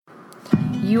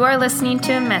You are listening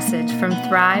to a message from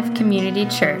Thrive Community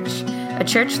Church, a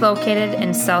church located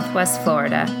in Southwest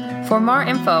Florida. For more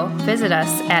info, visit us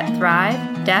at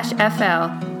thrive-fl.org.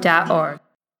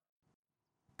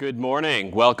 Good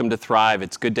morning. Welcome to Thrive.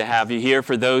 It's good to have you here.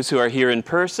 For those who are here in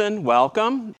person,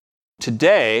 welcome.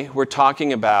 Today, we're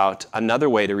talking about another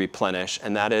way to replenish,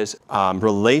 and that is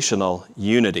relational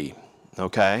unity,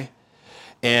 okay?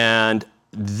 And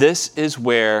this is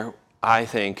where I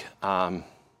think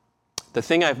the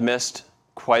thing I've missed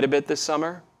quite a bit this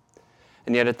summer,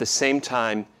 and yet at the same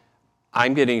time,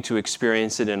 I'm getting to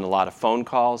experience it in a lot of phone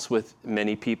calls with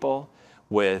many people,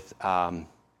 with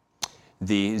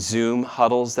the Zoom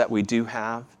huddles that we do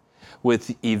have,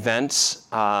 with events.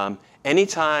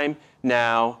 Anytime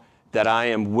now that I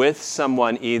am with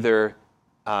someone either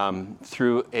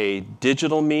through a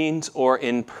digital means or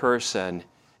in person,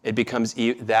 it becomes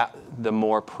that the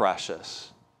more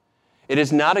precious. It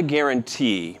is not a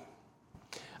guarantee.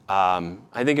 I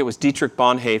think it was Dietrich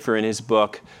Bonhoeffer in his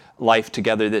book, Life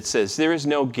Together, that says there is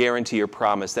no guarantee or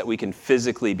promise that we can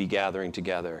physically be gathering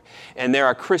together. And there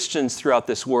are Christians throughout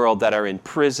this world that are in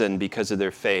prison because of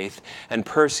their faith and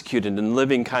persecuted and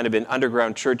living kind of in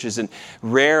underground churches and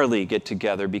rarely get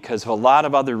together because of a lot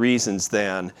of other reasons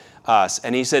than us.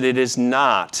 And he said it is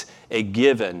not a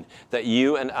given that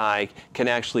you and I can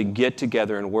actually get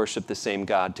together and worship the same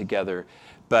God together.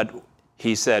 But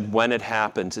he said when it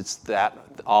happens, it's that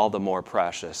all the more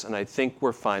precious. And I think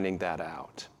we're finding that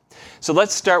out. So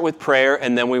let's start with prayer,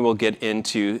 and then we will get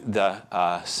into the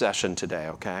session today,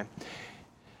 okay?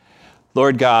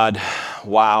 Lord God,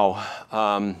 wow.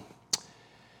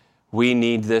 We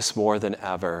need this more than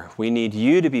ever. We need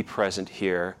you to be present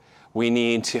here. We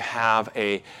need to have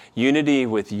a unity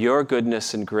with your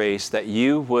goodness and grace, that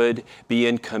you would be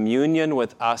in communion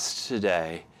with us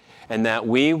today, and that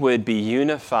we would be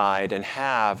unified and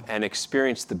have and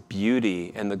experience the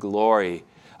beauty and the glory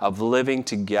of living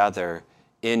together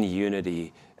in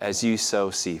unity as you so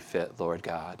see fit, Lord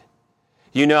God.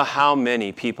 You know how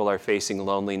many people are facing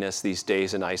loneliness these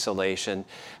days in isolation,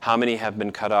 how many have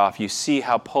been cut off. You see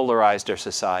how polarized our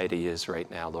society is right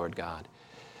now, Lord God.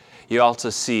 You also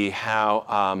see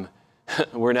how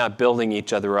we're not building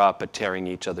each other up, but tearing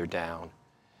each other down.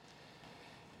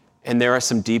 And there are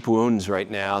some deep wounds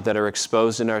right now that are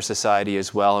exposed in our society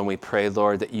as well, and we pray,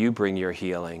 Lord, that you bring your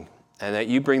healing, and that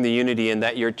you bring the unity, and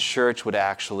that your church would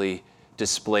actually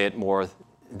display it more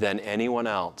than anyone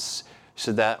else,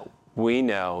 so that we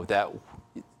know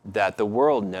that the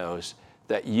world knows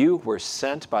that you were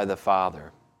sent by the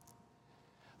Father.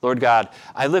 Lord God,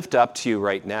 I lift up to you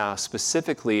right now,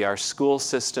 specifically our school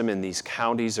system in these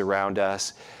counties around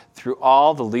us, through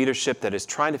all the leadership that is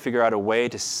trying to figure out a way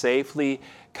to safely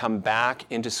come back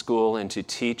into school and to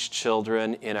teach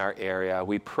children in our area.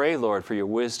 We pray, Lord, for your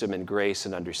wisdom and grace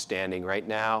and understanding right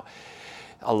now.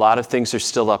 A lot of things are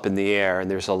still up in the air, and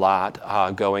there's a lot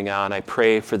going on. I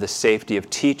pray for the safety of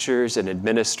teachers and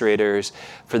administrators,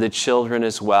 for the children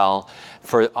as well,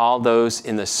 for all those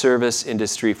in the service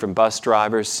industry, from bus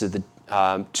drivers to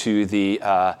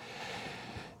the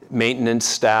maintenance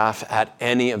staff at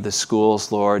any of the schools,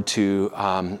 Lord, to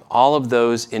all of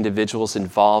those individuals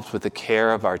involved with the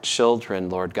care of our children,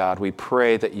 Lord God. We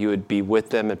pray that you would be with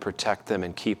them and protect them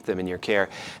and keep them in your care.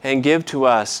 And give to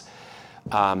us,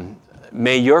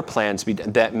 may your plans be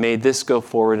that may this go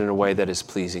forward in a way that is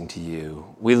pleasing to you.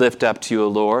 We lift up to you, O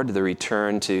Lord, the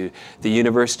return to the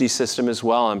university system as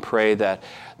well, and pray that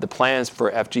the plans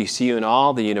for FGCU and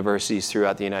all the universities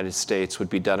throughout the United States would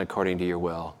be done according to your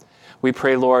will. We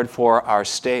pray, Lord, for our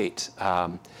state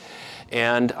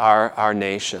and our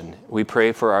nation. We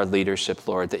pray for our leadership,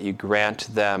 Lord, that you grant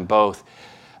them both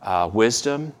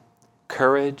wisdom,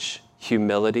 courage,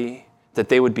 humility, that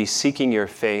they would be seeking your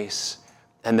face,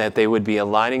 and that they would be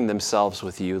aligning themselves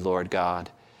with you, Lord God,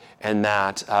 and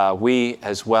that we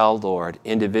as well, Lord,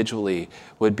 individually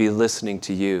would be listening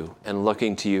to you and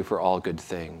looking to you for all good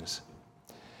things.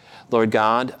 Lord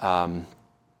God,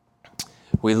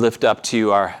 we lift up to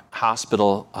you our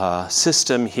hospital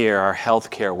system here, our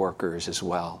healthcare workers as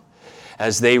well,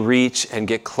 as they reach and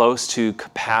get close to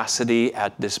capacity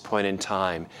at this point in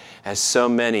time, as so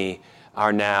many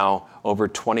are now over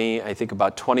 20, I think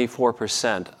about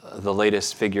 24%, the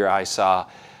latest figure I saw,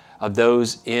 of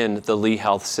those in the Lee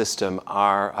Health system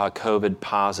are COVID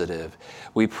positive.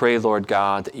 We pray, Lord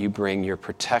God, that you bring your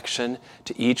protection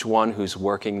to each one who's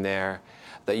working there,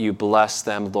 that you bless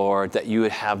them, Lord, that you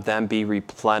would have them be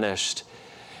replenished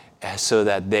so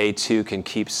that they too can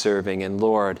keep serving. And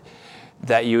Lord,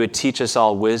 that you would teach us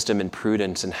all wisdom and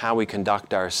prudence in how we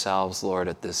conduct ourselves, Lord,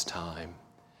 at this time.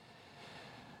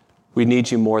 We need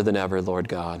you more than ever, Lord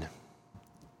God.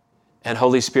 And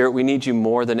Holy Spirit, we need you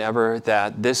more than ever,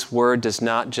 that this word does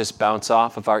not just bounce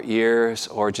off of our ears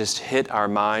or just hit our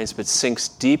minds, but sinks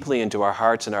deeply into our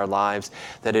hearts and our lives,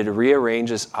 that it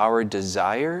rearranges our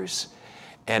desires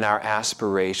and our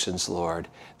aspirations, Lord,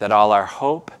 that all our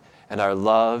hope and our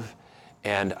love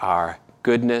and our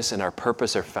goodness and our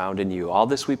purpose are found in you. All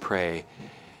this we pray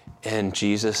in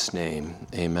Jesus' name,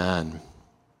 amen.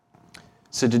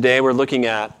 So today we're looking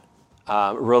at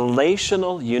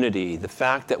relational unity, the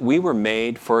fact that we were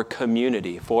made for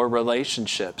community, for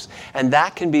relationships. And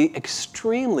that can be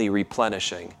extremely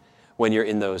replenishing when you're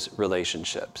in those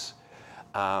relationships.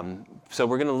 So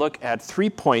we're going to look at 3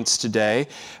 points today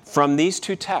from these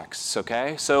two texts,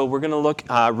 okay? So we're going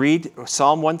to read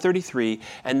Psalm 133,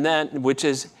 and then, which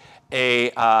is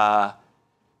a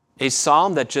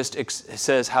psalm that just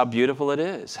says how beautiful it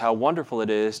is, how wonderful it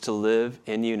is to live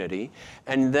in unity.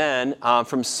 And then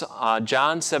from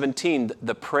John 17,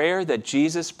 the prayer that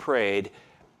Jesus prayed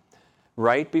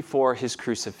right before his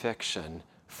crucifixion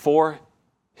for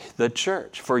the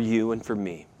church, for you and for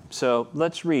me. So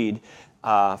let's read,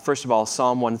 first of all,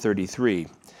 Psalm 133.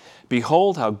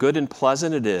 Behold how good and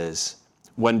pleasant it is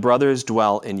when brothers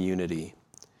dwell in unity.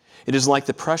 It is like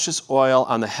the precious oil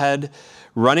on the head,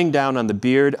 running down on the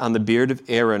beard of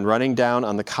Aaron, running down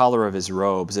on the collar of his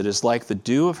robes. It is like the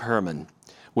dew of Hermon,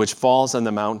 which falls on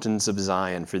the mountains of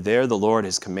Zion. For there the Lord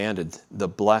has commanded the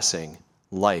blessing,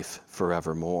 life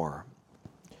forevermore.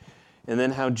 And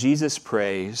then how Jesus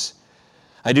prays,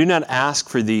 I do not ask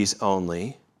for these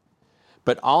only,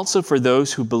 but also for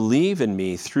those who believe in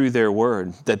me through their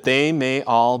word, that they may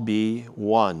all be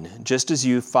one, just as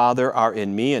you, Father, are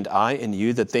in me and I in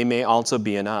you, that they may also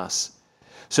be in us,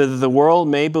 so that the world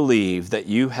may believe that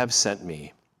you have sent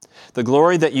me. The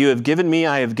glory that you have given me,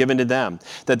 I have given to them,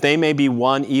 that they may be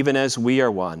one even as we are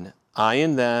one, I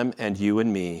in them and you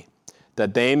in me,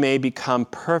 that they may become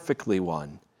perfectly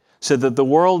one, so that the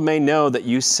world may know that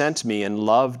you sent me and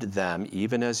loved them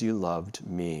even as you loved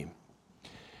me.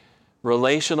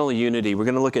 Relational unity. We're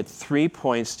going to look at 3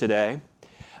 points today.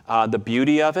 The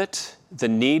beauty of it, the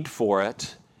need for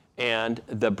it, and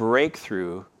the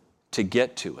breakthrough to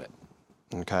get to it.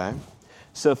 Okay?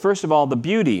 So first of all, the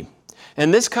beauty.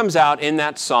 And this comes out in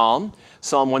that Psalm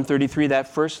 133, that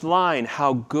first line,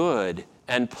 how good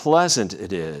and pleasant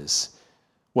it is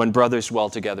when brothers dwell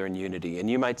together in unity. And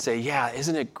you might say, yeah,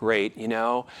 isn't it great? You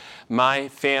know, my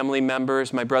family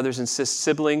members, my brothers and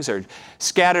siblings are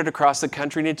scattered across the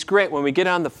country, and it's great when we get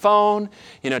on the phone,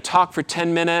 talk for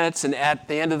 10 minutes, and at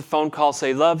the end of the phone call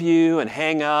say, love you, and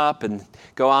hang up, and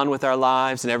go on with our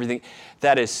lives and everything.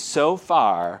 That is so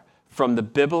far from the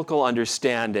biblical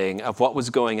understanding of what was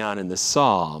going on in this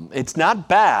psalm. It's not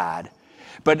bad,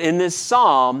 but in this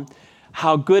psalm,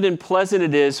 how good and pleasant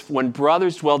it is when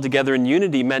brothers dwell together in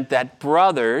unity meant that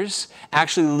brothers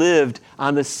actually lived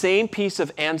on the same piece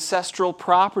of ancestral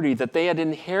property that they had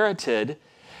inherited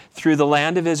through the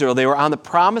land of Israel. They were on the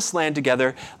promised land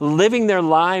together, living their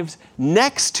lives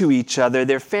next to each other,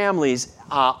 their families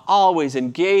always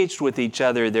engaged with each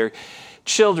other, their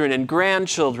children and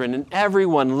grandchildren, and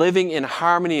everyone living in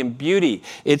harmony and beauty.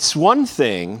 It's one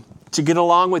thing to get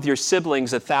along with your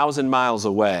siblings 1,000 miles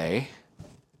away,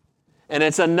 and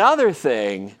it's another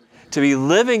thing to be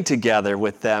living together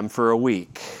with them for a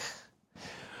week.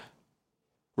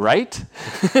 Right?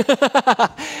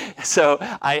 So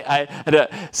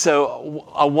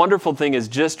a wonderful thing has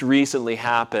just recently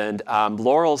happened.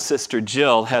 Laurel's sister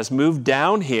Jill has moved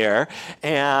down here,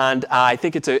 and I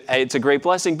think it's a great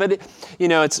blessing. But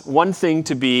it's one thing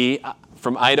to be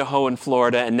from Idaho and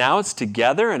Florida, and now it's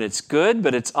together and it's good.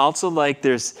 But it's also like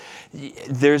there's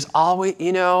always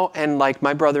and like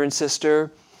my brother and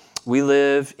sister, we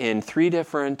live in 3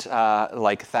 different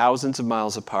thousands of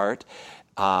miles apart.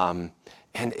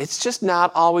 And it's just not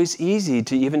always easy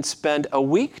to even spend a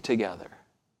week together.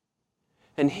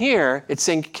 And here, it's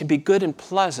saying it can be good and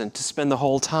pleasant to spend the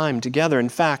whole time together. In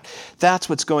fact, that's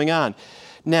what's going on.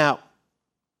 Now,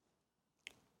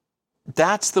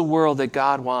 that's the world that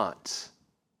God wants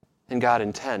and God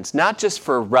intends. Not just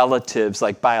for relatives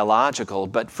like biological,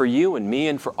 but for you and me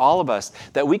and for all of us,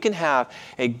 that we can have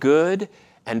a good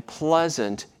and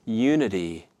pleasant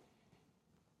unity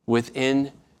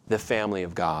within the family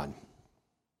of God.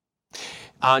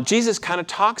 Jesus kind of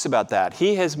talks about that.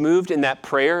 He has moved in that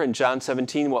prayer in John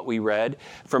 17, what we read,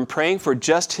 from praying for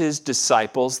just his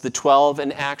disciples, the 12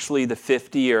 and actually the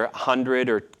 50 or 100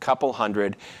 or couple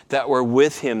hundred that were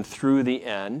with him through the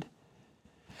end.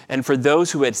 And for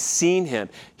those who had seen him,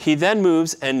 he then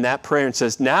moves in that prayer and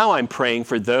says, now I'm praying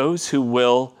for those who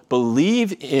will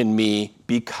believe in me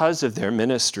because of their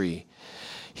ministry.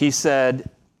 He said,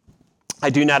 I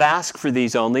do not ask for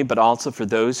these only, but also for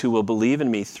those who will believe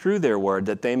in me through their word,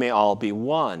 that they may all be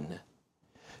one.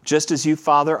 Just as you,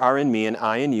 Father, are in me and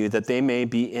I in you, that they may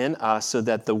be in us, so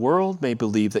that the world may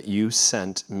believe that you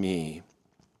sent me.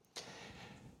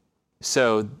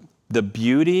 So the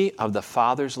beauty of the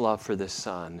Father's love for the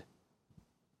Son.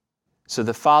 So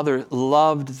the Father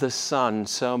loved the Son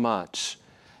so much,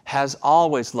 has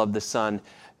always loved the Son,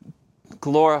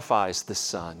 glorifies the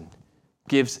Son,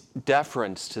 gives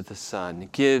deference to the Son,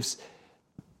 gives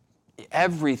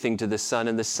everything to the Son,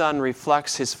 and the Son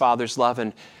reflects his Father's love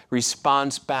and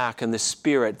responds back in the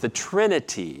Spirit. The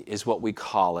Trinity is what we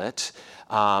call it.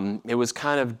 It was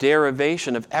kind of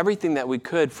derivation of everything that we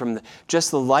could from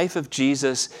just the life of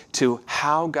Jesus to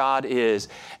how God is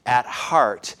at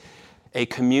heart, a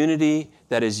community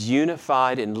that is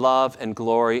unified in love and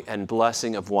glory and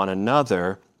blessing of one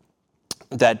another.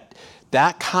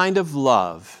 That kind of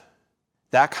love,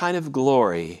 that kind of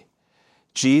glory,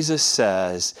 Jesus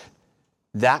says,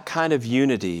 that kind of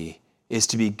unity is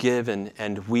to be given,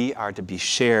 and we are to be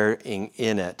sharing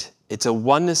in it. It's a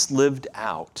oneness lived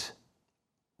out.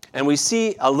 And we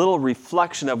see a little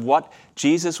reflection of what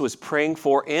Jesus was praying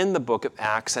for in the book of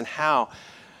Acts and how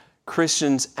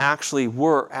Christians actually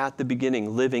were at the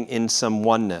beginning living in some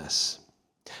oneness.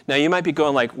 Now you might be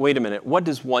going like, wait a minute, what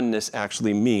does oneness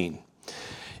actually mean?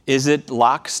 Is it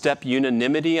lockstep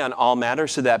unanimity on all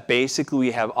matters so that basically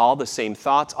we have all the same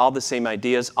thoughts, all the same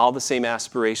ideas, all the same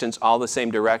aspirations, all the same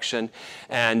direction,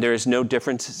 and there's no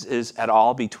differences at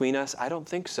all between us? I don't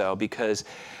think so, because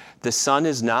the Son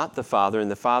is not the Father,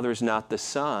 and the Father is not the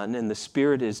Son, and the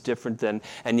Spirit is different than,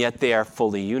 and yet they are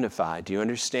fully unified. Do you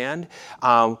understand?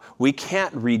 We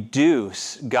can't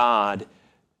reduce God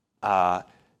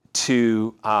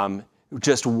to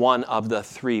just one of the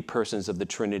three persons of the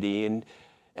Trinity,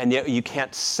 and yet you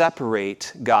can't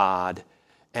separate God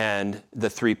and the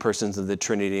three persons of the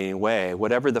Trinity in any way.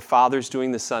 Whatever the Father's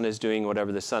doing, the Son is doing.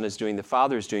 Whatever the Son is doing, the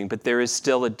Father is doing. But there is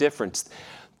still a difference.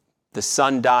 The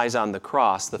Son dies on the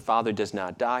cross. The Father does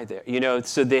not die there.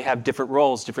 So they have different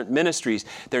roles, different ministries.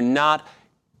 They're not.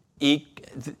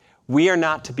 We are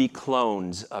not to be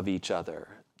clones of each other.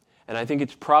 And I think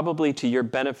it's probably to your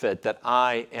benefit that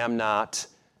I am not.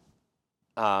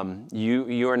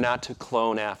 You are not to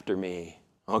clone after me.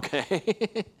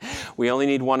 Okay? We only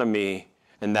need one of me,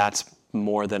 and that's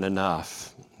more than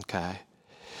enough. Okay?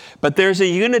 But there's a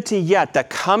unity yet that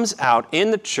comes out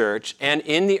in the church and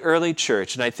in the early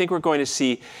church, and I think we're going to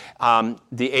see the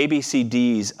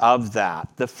ABCDs of that.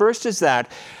 The first is that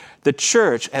the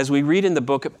church, as we read in the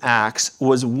book of Acts,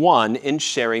 was one in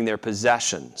sharing their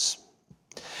possessions.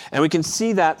 And we can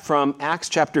see that from Acts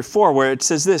chapter 4, where it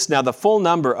says this, "Now the full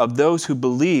number of those who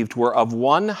believed were of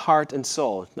one heart and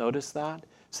soul." Notice that?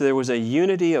 So there was a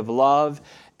unity of love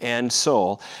and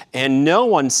soul. "And no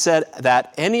one said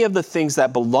that any of the things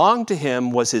that belonged to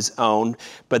him was his own,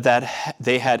 but that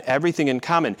they had everything in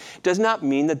common." It does not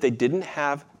mean that they didn't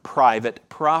have private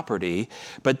property,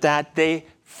 but that they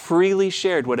freely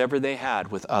shared whatever they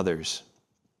had with others.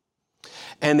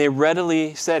 And they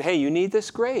readily said, "Hey, you need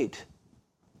this? Great."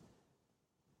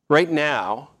 Right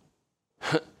now,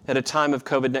 at a time of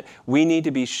COVID, we need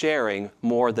to be sharing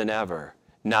more than ever,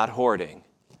 not hoarding.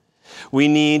 We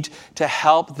need to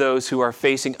help those who are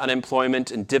facing unemployment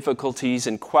and difficulties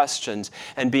and questions,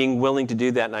 and being willing to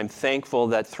do that. And I'm thankful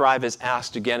that Thrive has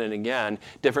asked again and again,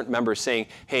 different members saying,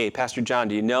 "Hey, Pastor John,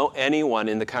 do you know anyone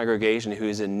in the congregation who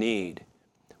is in need?"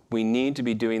 We need to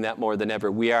be doing that more than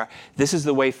ever. This is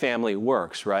the way family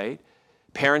works, right?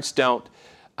 Parents don't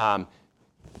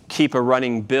keep a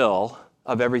running bill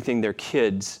of everything their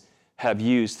kids have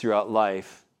used throughout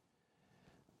life.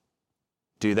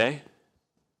 Do they?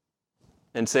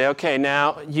 And say, "Okay,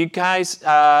 now you guys,"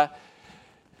 like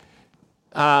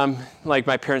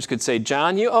my parents could say,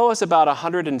 "John, you owe us about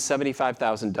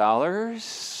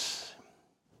 $175,000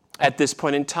 at this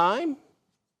point in time,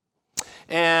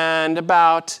 and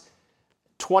about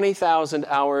 20,000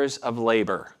 hours of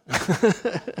labor."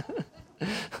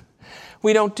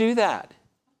 We don't do that.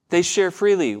 They share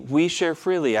freely. We share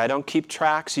freely. I don't keep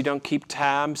tracks. You don't keep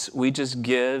tabs. We just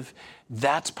give.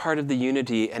 That's part of the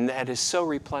unity, and that is so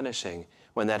replenishing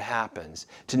when that happens,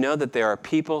 to know that there are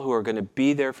people who are going to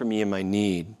be there for me in my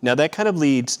need. Now that kind of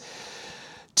leads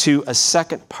to a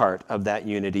second part of that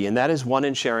unity, and that is one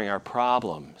in sharing our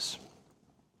problems.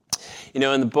 In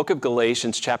the book of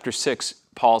Galatians chapter 6,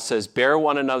 Paul says, "Bear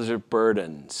one another's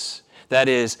burdens." That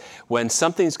is, when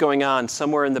something's going on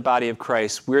somewhere in the body of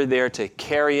Christ, we're there to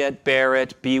carry it, bear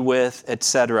it, be with,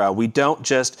 etc. We don't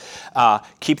just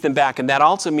keep them back. And that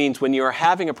also means when you're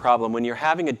having a problem, when you're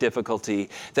having a difficulty,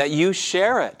 that you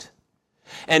share it.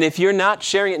 And if you're not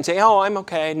sharing it and saying, oh, I'm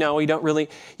okay, no, we don't really,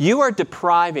 you are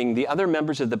depriving the other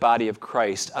members of the body of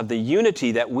Christ of the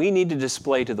unity that we need to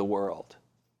display to the world.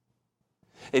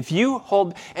 If you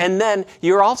hold, and then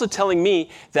you're also telling me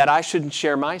that I shouldn't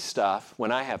share my stuff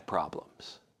when I have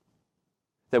problems.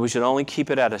 That we should only keep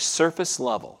it at a surface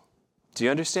level. Do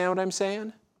you understand what I'm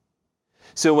saying?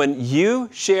 So when you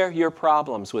share your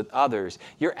problems with others,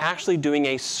 you're actually doing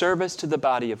a service to the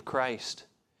body of Christ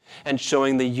and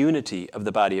showing the unity of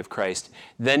the body of Christ.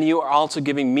 Then you are also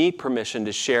giving me permission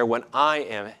to share when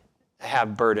I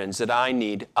have burdens that I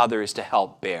need others to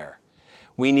help bear.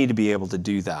 We need to be able to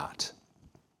do that.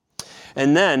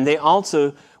 And then they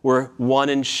also were one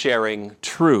in sharing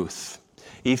truth.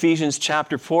 Ephesians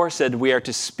chapter 4 said we are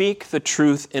to speak the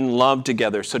truth in love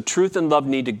together. So truth and love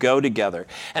need to go together.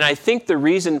 And I think the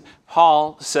reason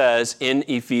Paul says in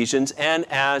Ephesians, and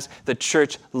as the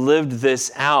church lived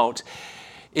this out,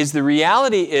 is the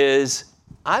reality is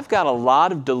I've got a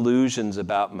lot of delusions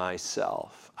about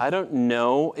myself. I don't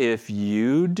know if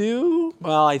you do.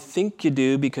 Well, I think you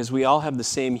do because we all have the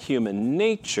same human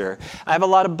nature. I have a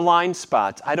lot of blind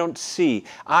spots. I don't see.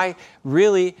 I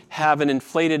really have an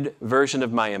inflated version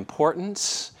of my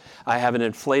importance. I have an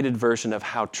inflated version of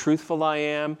how truthful I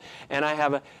am. And I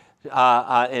have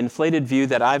an inflated view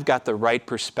that I've got the right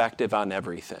perspective on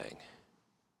everything.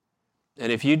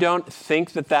 And if you don't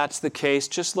think that that's the case,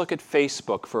 just look at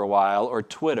Facebook for a while or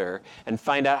Twitter and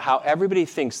find out how everybody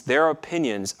thinks their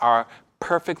opinions are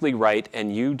perfectly right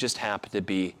and you just happen to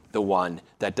be the one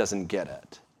that doesn't get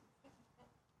it.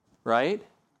 Right?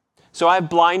 So I have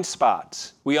blind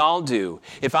spots. We all do.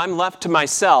 If I'm left to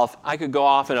myself, I could go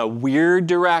off in a weird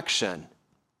direction.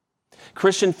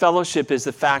 Christian fellowship is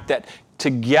the fact that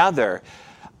together,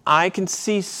 I can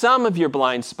see some of your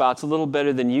blind spots a little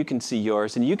better than you can see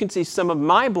yours, and you can see some of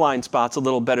my blind spots a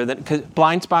little better than, because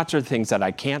blind spots are things that I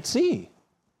can't see.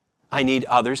 I need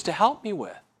others to help me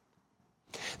with.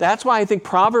 That's why I think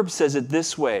Proverbs says it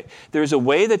this way. There's a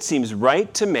way that seems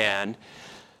right to man,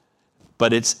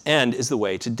 but its end is the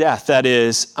way to death. That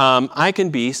is, I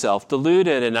can be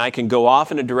self-deluded and I can go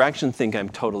off in a direction, think I'm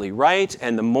totally right,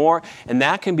 and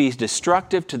that can be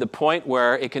destructive to the point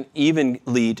where it can even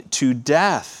lead to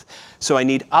death. So I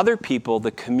need other people, the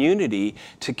community,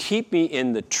 to keep me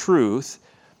in the truth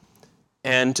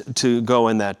and to go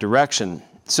in that direction.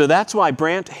 So that's why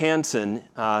Brant Hansen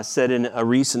said in a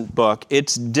recent book,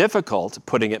 it's difficult,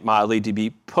 putting it mildly, to be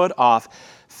put off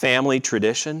family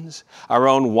traditions, our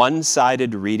own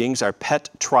one-sided readings, our pet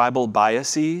tribal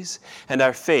biases, and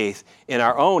our faith in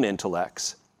our own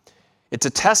intellects. It's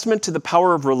a testament to the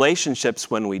power of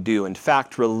relationships when we do. In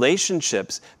fact,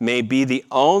 relationships may be the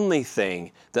only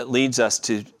thing that leads us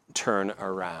to turn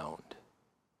around.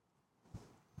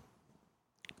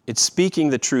 It's speaking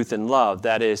the truth in love.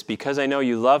 That is, because I know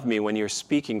you love me, when you're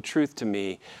speaking truth to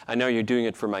me, I know you're doing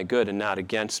it for my good and not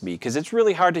against me. Because it's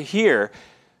really hard to hear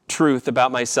truth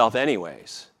about myself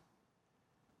anyways.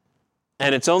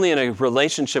 And it's only in a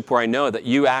relationship where I know that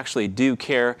you actually do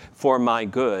care for my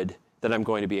good that I'm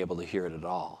going to be able to hear it at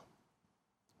all.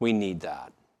 We need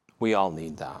that. We all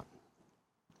need that.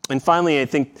 And finally, I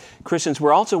think Christians,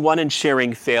 we're also one in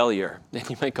sharing failure. And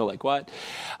you might go like, what?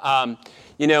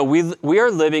 We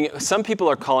are living, some people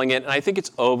are calling it, and I think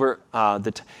it's over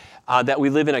that we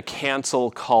live in a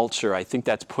cancel culture. I think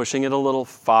that's pushing it a little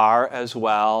far as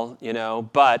well,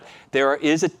 but there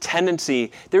is a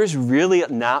tendency, there is really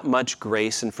not much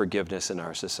grace and forgiveness in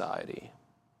our society.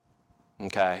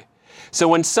 Okay? So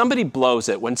when somebody blows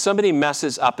it, when somebody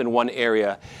messes up in one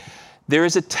area, there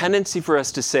is a tendency for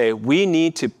us to say, we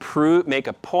need to make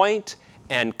a point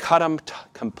and cut them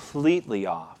completely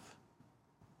off.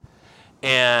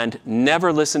 And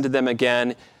never listen to them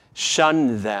again,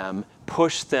 shun them,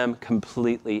 push them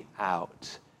completely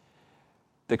out.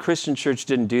 The Christian church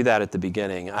didn't do that at the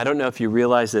beginning. I don't know if you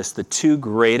realize this. The two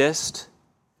greatest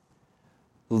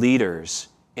leaders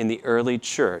in the early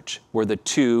church were the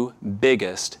two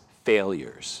biggest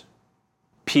failures.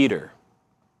 Peter,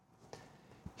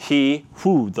 the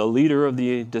leader of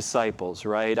the disciples,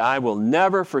 right? I will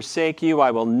never forsake you.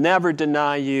 I will never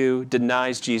deny you.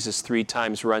 Denies Jesus 3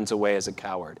 times, runs away as a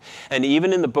coward. And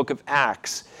even in the book of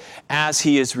Acts, as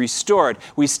he is restored,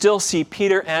 we still see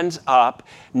Peter ends up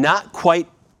not quite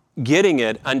getting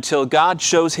it until God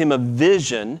shows him a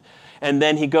vision. And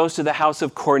then he goes to the house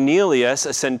of Cornelius,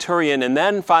 a centurion, and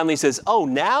then finally says, oh,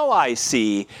 now I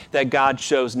see that God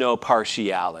shows no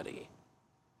partiality.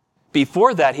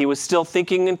 Before that, he was still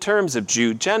thinking in terms of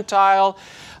Jew, Gentile,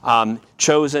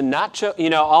 chosen, not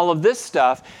chosen, all of this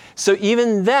stuff. So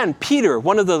even then, Peter,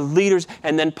 one of the leaders,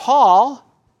 and then Paul,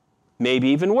 maybe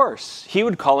even worse. He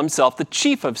would call himself the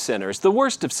chief of sinners, the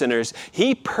worst of sinners.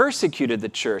 He persecuted the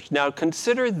church. Now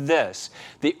consider this.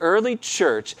 The early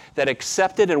church that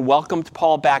accepted and welcomed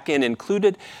Paul back in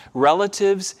included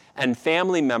relatives and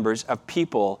family members of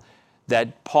people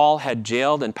that Paul had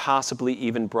jailed and possibly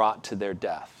even brought to their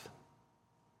death.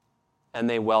 And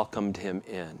they welcomed him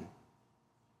in.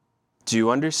 Do you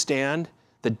understand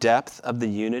the depth of the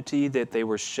unity that they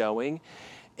were showing?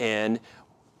 And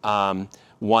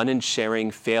one in sharing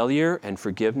failure and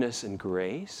forgiveness and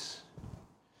grace.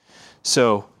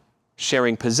 So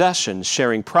sharing possessions,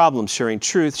 sharing problems, sharing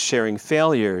truth, sharing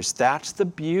failures. That's the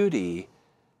beauty.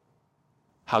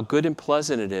 How good and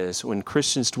pleasant it is when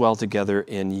Christians dwell together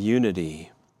in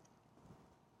unity.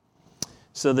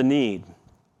 So the need.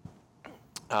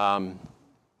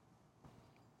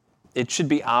 It should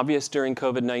be obvious during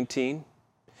COVID-19.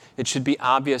 It should be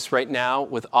obvious right now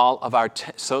with all of our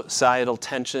societal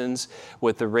tensions,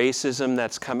 with the racism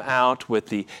that's come out, with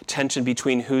the tension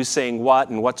between who's saying what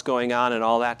and what's going on and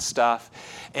all that stuff,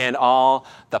 and all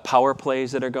the power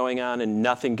plays that are going on and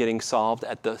nothing getting solved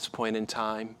at this point in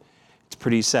time. It's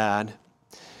pretty sad.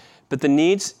 But the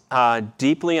needs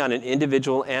deeply on an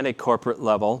individual and a corporate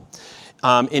level.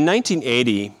 In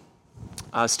 1980,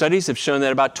 studies have shown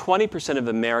that about 20% of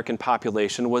the American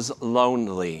population was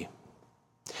lonely.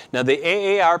 Now, the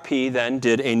AARP then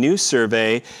did a new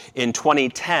survey in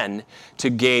 2010 to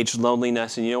gauge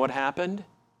loneliness, and you know what happened?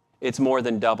 It's more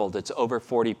than doubled. It's over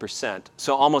 40%.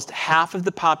 So almost half of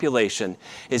the population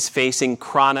is facing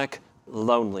chronic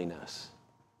loneliness.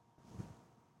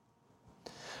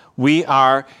 We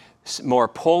are more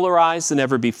polarized than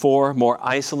ever before, more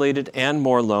isolated and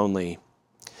more lonely.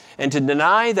 And to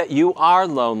deny that you are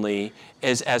lonely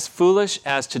is as foolish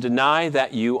as to deny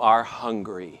that you are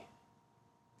hungry.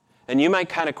 And you might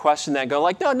kind of question that, go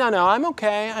like, no, I'm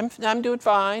okay. I'm doing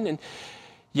fine. And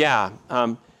yeah,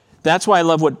 that's why I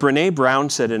love what Brene Brown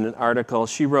said in an article.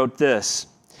 She wrote this: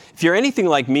 if you're anything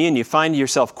like me and you find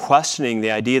yourself questioning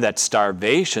the idea that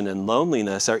starvation and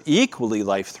loneliness are equally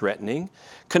life-threatening,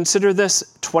 consider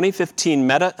this 2015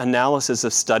 meta-analysis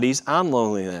of studies on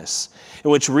loneliness,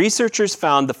 in which researchers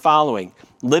found the following.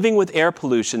 Living with air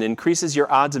pollution increases your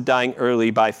odds of dying early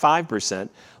by 5%,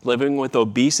 living with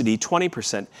obesity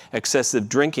 20%, excessive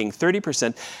drinking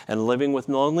 30%, and living with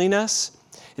loneliness,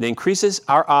 it increases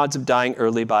our odds of dying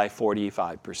early by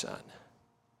 45%.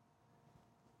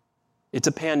 It's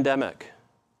a pandemic.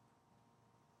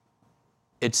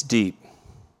 It's deep.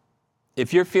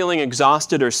 If you're feeling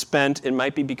exhausted or spent, it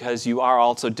might be because you are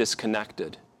also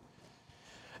disconnected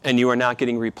and you are not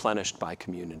getting replenished by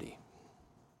community.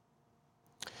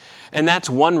 And that's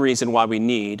one reason why we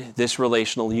need this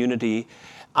relational unity.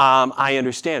 I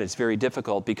understand it's very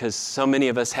difficult because so many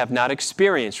of us have not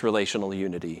experienced relational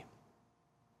unity.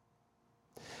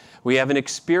 We haven't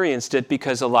experienced it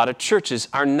because a lot of churches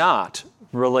are not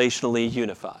relationally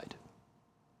unified.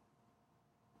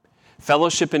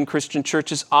 Fellowship in Christian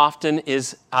churches often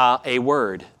is a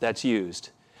word that's used,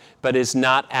 but is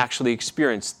not actually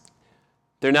experienced.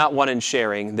 They're not one in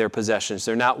sharing their possessions.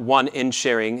 They're not one in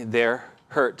sharing their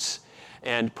hurts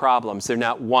and problems. They're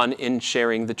not one in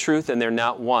sharing the truth, and they're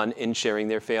not one in sharing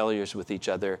their failures with each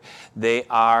other. They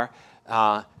are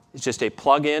just a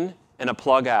plug in and a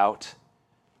plug out.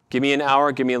 Give me an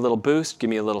hour, give me a little boost, give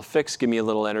me a little fix, give me a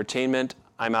little entertainment.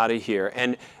 I'm out of here.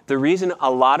 And the reason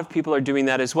a lot of people are doing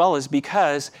that as well is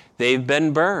because they've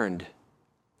been burned.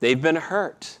 They've been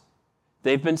hurt.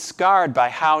 They've been scarred by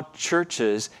how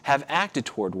churches have acted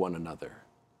toward one another.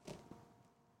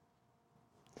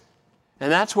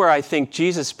 And that's where I think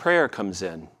Jesus' prayer comes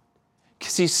in,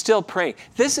 because he's still praying.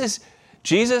 This is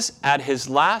Jesus at his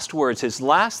last words. His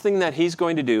last thing that he's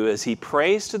going to do is he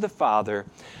prays to the Father.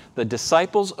 The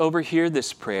disciples overhear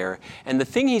this prayer, and the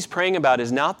thing he's praying about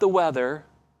is not the weather.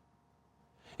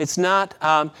 It's not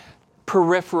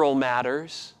peripheral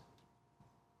matters.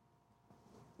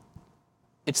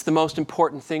 It's the most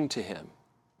important thing to him.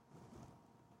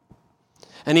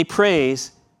 And he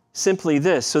prays simply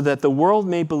this: so that the world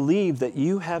may believe that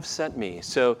you have sent me.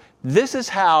 So this is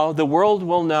how the world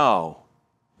will know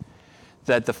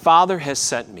that the Father has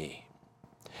sent me.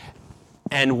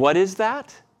 And what is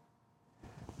that?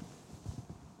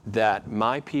 That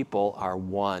my people are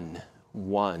one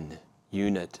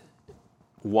unit,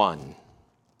 one.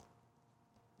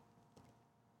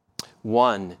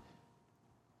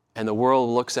 And the world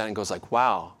looks at it and goes like,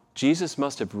 wow, Jesus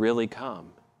must have really come.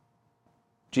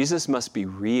 Jesus must be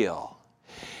real.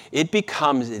 It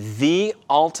becomes the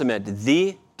ultimate,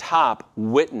 the top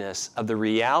witness of the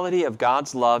reality of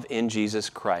God's love in Jesus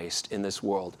Christ in this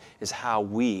world is how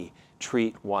we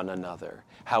treat one another,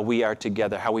 how we are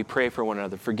together, how we pray for one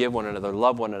another, forgive one another,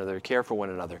 love one another, care for one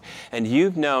another. And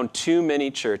you've known too many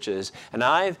churches, and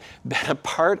I've been a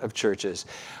part of churches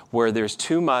where there's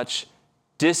too much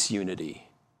disunity.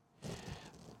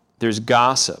 There's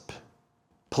gossip,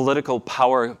 political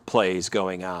power plays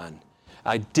going on,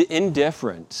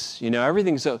 indifference.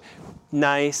 Everything's so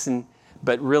nice,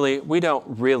 but really, we don't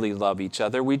really love each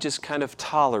other. We just kind of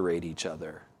tolerate each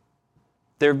other.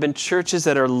 There have been churches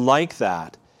that are like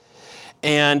that,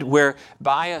 and where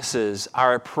biases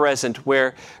are present,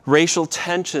 where racial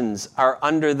tensions are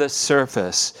under the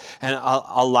surface and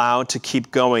allowed to keep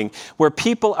going, where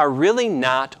people are really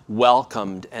not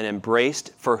welcomed and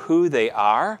embraced for who they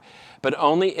are, but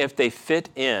only if they fit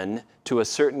in to a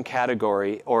certain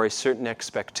category or a certain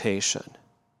expectation.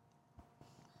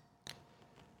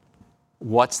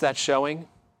 What's that showing?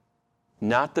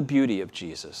 Not the beauty of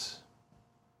Jesus.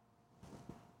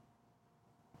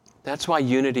 That's why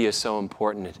unity is so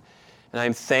important. And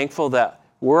I'm thankful that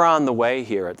we're on the way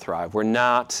here at Thrive.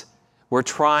 We're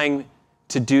trying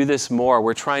to do this more.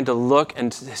 We're trying to look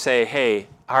and say, hey,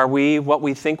 are we what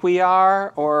we think we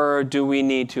are, or do we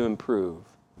need to improve?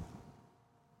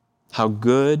 How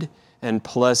good and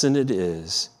pleasant it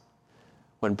is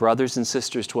when brothers and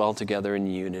sisters dwell together in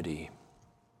unity.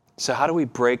 So how do we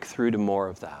break through to more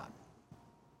of that?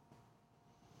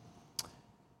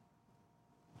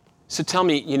 So tell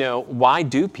me, why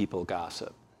do people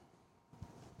gossip?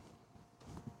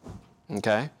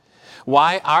 Okay?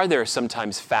 Why are there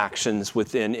sometimes factions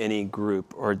within any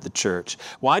group or the church?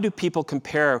 Why do people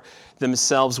compare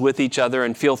themselves with each other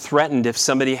and feel threatened if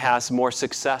somebody has more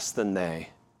success than they?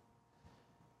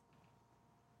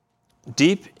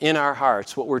 Deep in our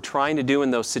hearts, what we're trying to do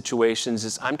in those situations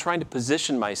is I'm trying to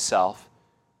position myself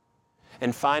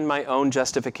and find my own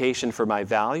justification for my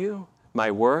value,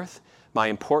 my worth, my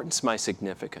importance, my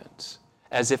significance,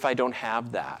 as if I don't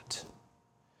have that.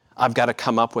 I've got to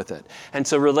come up with it. And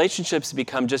so relationships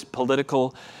become just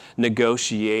political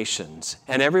negotiations,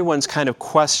 and everyone's kind of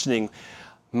questioning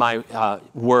my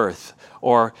worth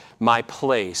or my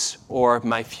place or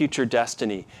my future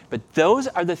destiny. But those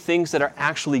are the things that are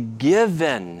actually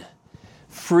given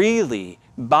freely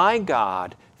by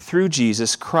God through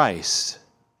Jesus Christ.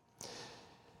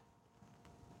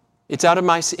 It's out of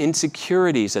my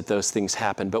insecurities that those things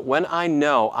happen. But when I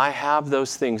know I have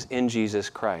those things in Jesus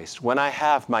Christ, when I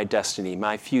have my destiny,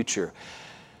 my future,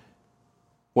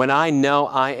 when I know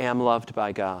I am loved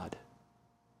by God,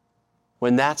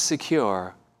 when that's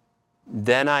secure,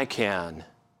 then I can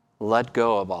let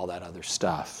go of all that other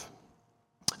stuff.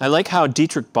 I like how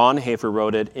Dietrich Bonhoeffer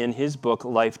wrote it in his book,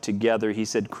 Life Together. He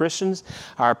said, Christians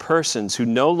are persons who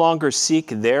no longer seek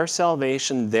their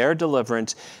salvation, their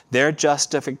deliverance, their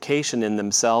justification in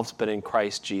themselves, but in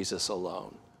Christ Jesus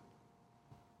alone.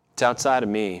 It's outside of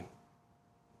me.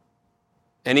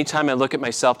 Anytime I look at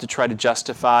myself to try to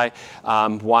justify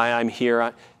why I'm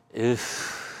here,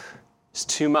 it's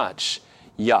too much.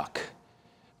 Yuck.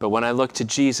 But when I look to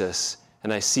Jesus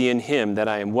and I see in him that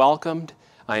I am welcomed,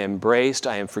 I am embraced,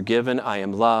 I am forgiven, I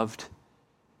am loved,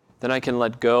 then I can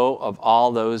let go of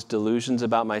all those delusions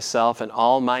about myself and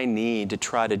all my need to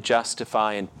try to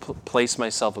justify and place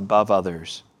myself above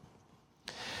others.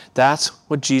 That's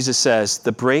what Jesus says,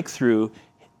 the breakthrough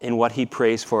in what he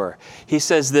prays for. He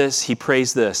says this, he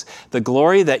prays this, the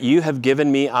glory that you have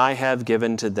given me, I have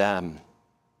given to them.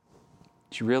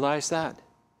 Do you realize that?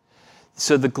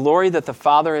 So the glory that the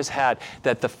Father has had,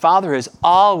 that the Father has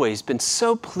always been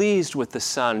so pleased with the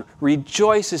Son,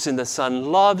 rejoices in the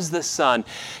Son, loves the Son,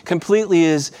 completely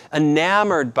is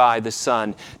enamored by the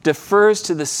Son, defers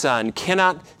to the Son,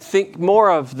 cannot think more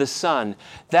of the Son.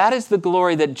 That is the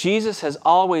glory that Jesus has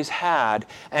always had,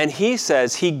 and he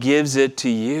says he gives it to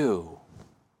you.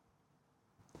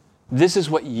 This is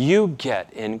what you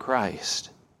get in Christ.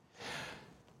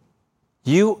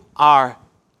 You are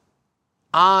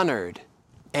honored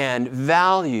and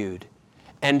valued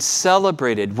and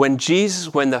celebrated when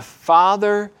the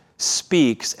Father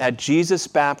speaks at Jesus'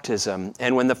 baptism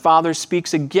and when the Father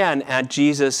speaks again at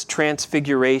Jesus'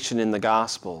 transfiguration in the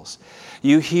Gospels.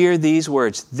 You hear these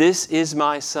words, "This is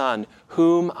my Son,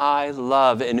 whom I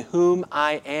love, in whom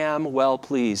I am well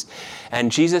pleased." And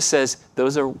Jesus says,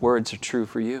 those words are true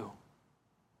for you.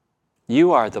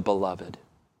 You are the beloved,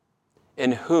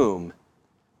 in whom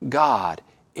God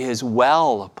is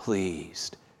well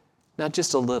pleased. Not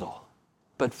just a little,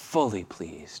 but fully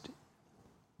pleased.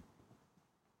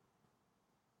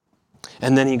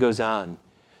 And then he goes on,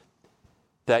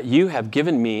 that you have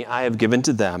given me, I have given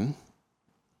to them,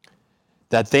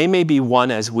 that they may be one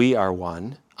as we are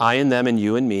one, I and them and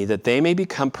you and me, that they may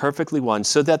become perfectly one,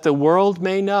 so that the world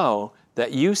may know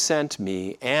that you sent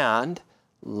me and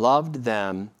loved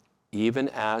them even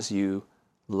as you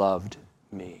loved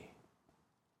me.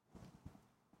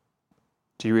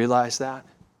 Do you realize that?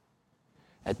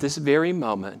 At this very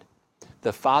moment,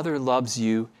 the Father loves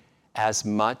you as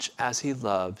much as he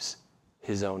loves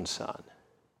his own Son.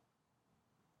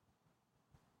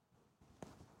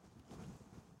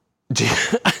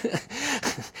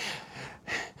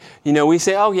 You know, we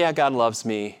say, oh yeah, God loves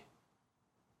me.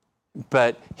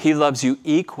 But he loves you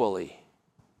equally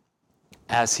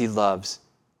as he loves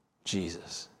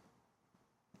Jesus.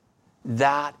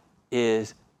 That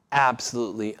is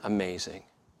absolutely amazing.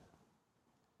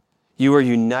 You are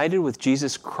united with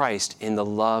Jesus Christ in the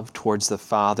love towards the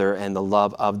Father and the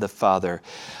love of the Father.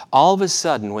 All of a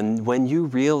sudden, when you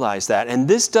realize that, and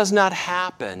this does not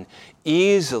happen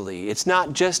easily. It's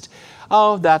not just,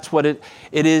 oh, that's what it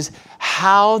is.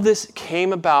 How this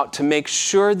came about to make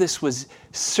sure this was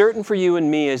certain for you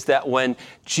and me is that when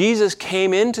Jesus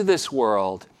came into this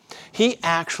world, he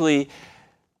actually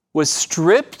was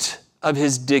stripped of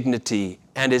his dignity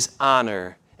and his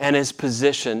honor and his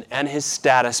position and his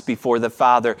status before the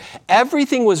Father.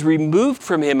 Everything was removed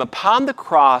from him. Upon the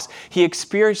cross, he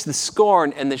experienced the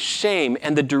scorn and the shame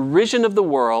and the derision of the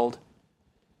world.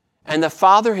 And the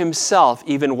Father himself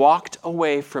even walked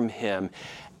away from him,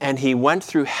 and he went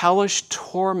through hellish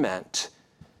torment.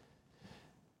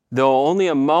 Though only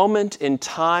a moment in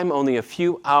time, only a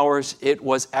few hours, it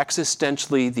was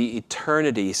existentially the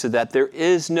eternity, so that there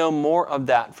is no more of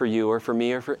that for you or for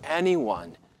me or for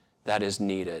anyone that is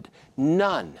needed.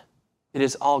 None. It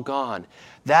is all gone.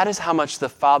 That is how much the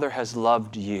Father has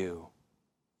loved you.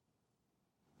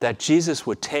 That Jesus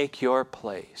would take your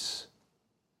place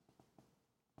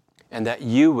and that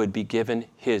you would be given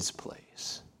his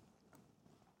place.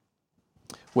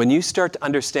 When you start to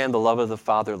understand the love of the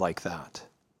Father like that,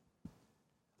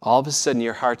 all of a sudden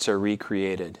your hearts are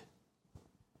recreated.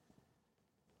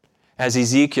 As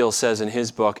Ezekiel says in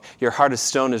his book, your heart of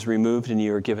stone is removed and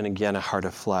you are given again a heart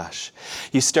of flesh.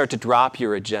 You start to drop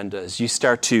your agendas. You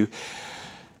start to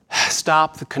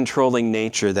stop the controlling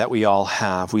nature that we all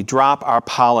have. We drop our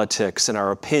politics and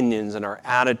our opinions and our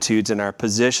attitudes and our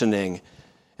positioning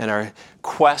and our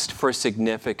quest for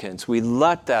significance. We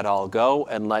let that all go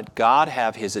and let God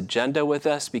have his agenda with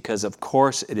us because, of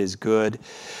course, it is good.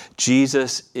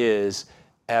 Jesus is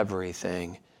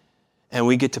everything. And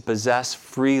we get to possess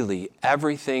freely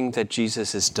everything that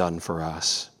Jesus has done for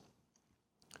us.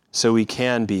 So we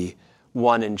can be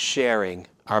one in sharing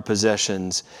our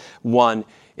possessions, one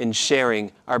in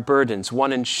sharing our burdens,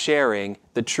 one in sharing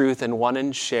the truth, and one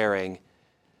in sharing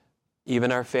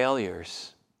even our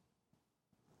failures.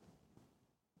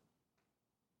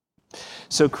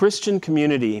 So Christian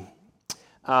community,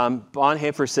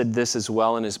 Bonhoeffer said this as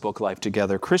well in his book, Life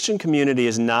Together. Christian community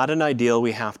is not an ideal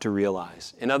we have to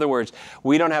realize. In other words,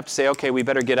 we don't have to say, okay, we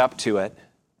better get up to it.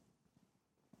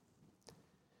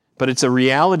 But it's a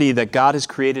reality that God has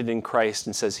created in Christ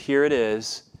and says, here it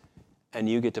is, and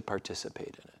you get to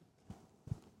participate in it.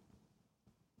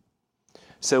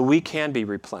 So we can be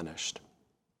replenished.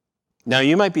 Now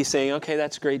you might be saying, okay,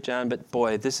 that's great, John, but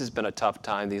boy, this has been a tough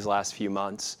time these last few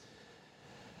months.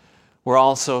 We're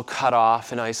also cut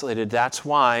off and isolated. That's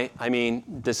why,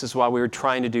 this is why we were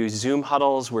trying to do Zoom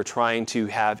huddles. We're trying to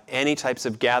have any types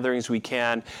of gatherings we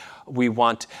can.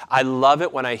 I love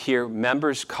it when I hear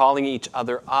members calling each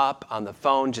other up on the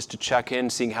phone just to check in,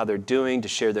 seeing how they're doing, to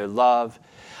share their love.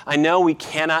 I know we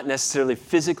cannot necessarily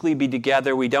physically be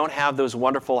together. We don't have those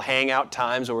wonderful hangout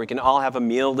times where we can all have a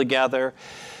meal together.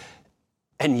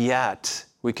 And yet,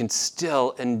 we can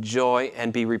still enjoy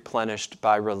and be replenished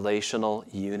by relational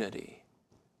unity.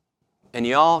 And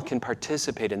y'all can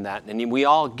participate in that, and we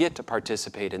all get to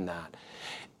participate in that.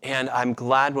 And I'm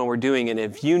glad when we're doing it.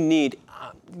 If you need,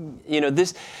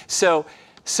 this, so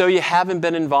you haven't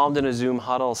been involved in a Zoom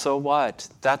huddle, so what?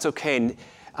 That's okay.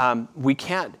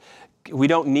 We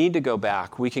don't need to go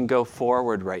back. We can go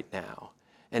forward right now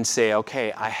and say,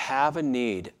 okay, I have a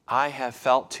need. I have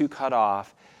felt too cut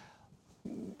off.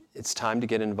 It's time to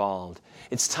get involved.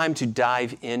 It's time to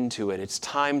dive into it. It's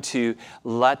time to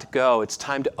let go. It's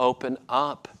time to open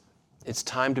up. It's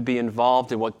time to be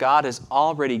involved in what God has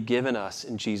already given us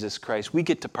in Jesus Christ. We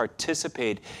get to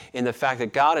participate in the fact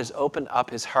that God has opened up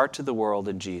his heart to the world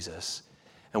in Jesus,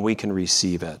 and we can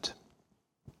receive it.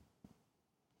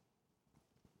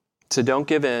 So don't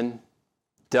give in.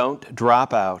 Don't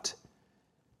drop out,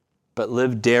 but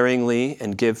live daringly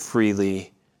and give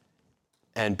freely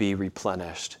and be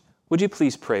replenished. Would you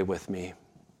please pray with me?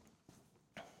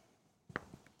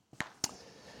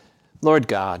 Lord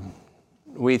God,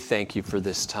 we thank you for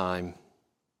this time.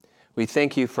 We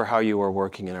thank you for how you are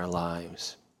working in our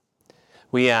lives.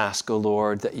 We ask, O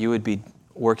Lord, that you would be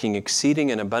working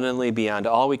exceeding and abundantly beyond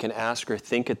all we can ask or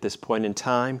think at this point in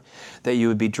time, that you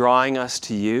would be drawing us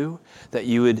to you, that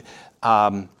you would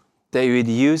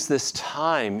use this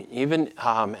time, even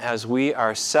as we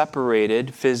are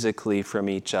separated physically from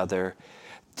each other,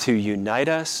 to unite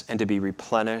us and to be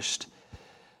replenished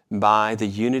by the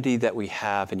unity that we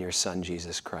have in your Son,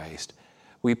 Jesus Christ.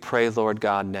 We pray, Lord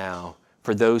God, now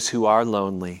for those who are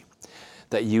lonely,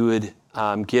 that you would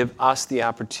give us the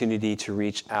opportunity to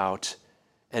reach out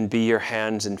and be your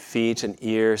hands and feet and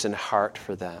ears and heart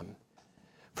for them.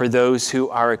 For those who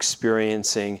are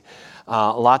experiencing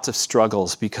lots of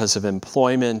struggles because of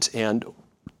employment and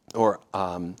or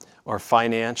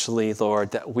financially,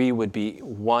 Lord, that we would be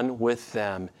one with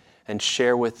them and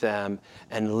share with them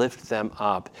and lift them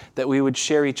up, that we would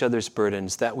share each other's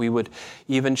burdens, that we would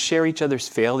even share each other's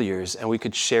failures, and we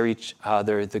could share each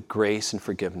other the grace and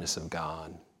forgiveness of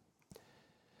God.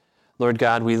 Lord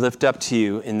God, we lift up to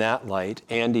you in that light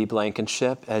Andy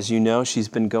Blankenship. As you know, she's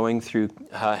been going through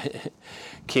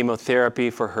chemotherapy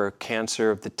for her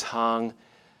cancer of the tongue.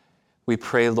 We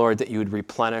pray, Lord, that you would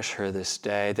replenish her this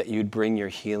day, that you'd bring your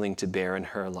healing to bear in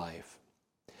her life.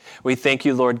 We thank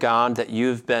you, Lord God, that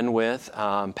you've been with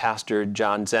Pastor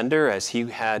John Zender as he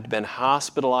had been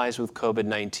hospitalized with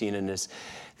COVID-19, and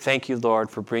thank you, Lord,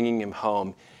 for bringing him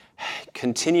home.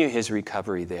 Continue his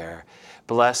recovery there.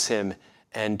 Bless him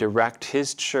and direct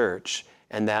his church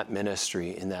and that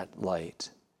ministry in that light.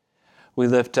 We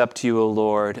lift up to you, O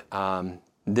Lord,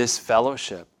 this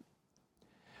fellowship.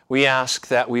 We ask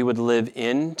that we would live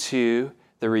into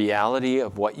the reality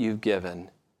of what you've given,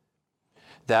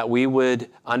 that we would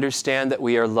understand that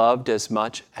we are loved as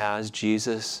much as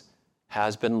Jesus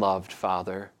has been loved,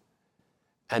 Father,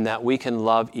 and that we can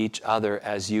love each other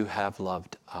as you have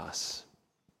loved us.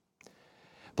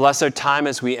 Bless our time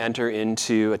as we enter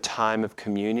into a time of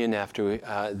communion after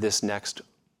this next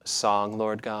song,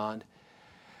 Lord God.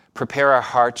 Prepare our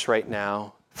hearts right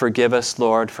now. Forgive us,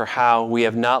 Lord, for how we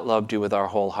have not loved you with our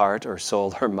whole heart or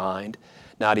soul or mind,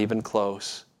 not even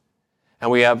close. And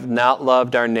we have not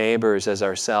loved our neighbors as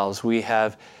ourselves. We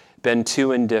have been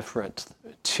too indifferent,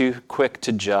 too quick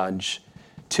to judge,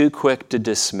 too quick to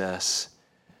dismiss,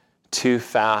 too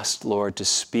fast, Lord, to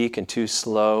speak, and too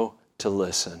slow to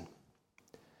listen.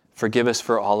 Forgive us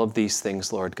for all of these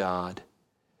things, Lord God,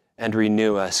 and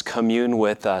renew us, commune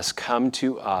with us, come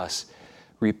to us,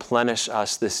 replenish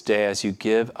us this day as you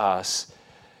give us,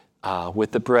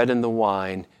 with the bread and the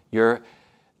wine, your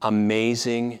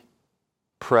amazing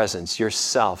presence,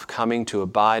 yourself coming to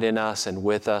abide in us and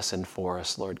with us and for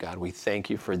us, Lord God. We thank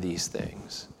you for these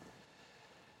things.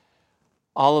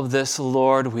 All of this,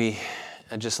 Lord, we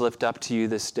just lift up to you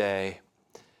this day,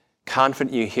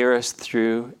 confident you hear us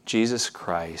through Jesus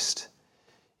Christ.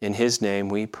 In his name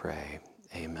we pray.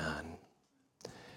 Amen.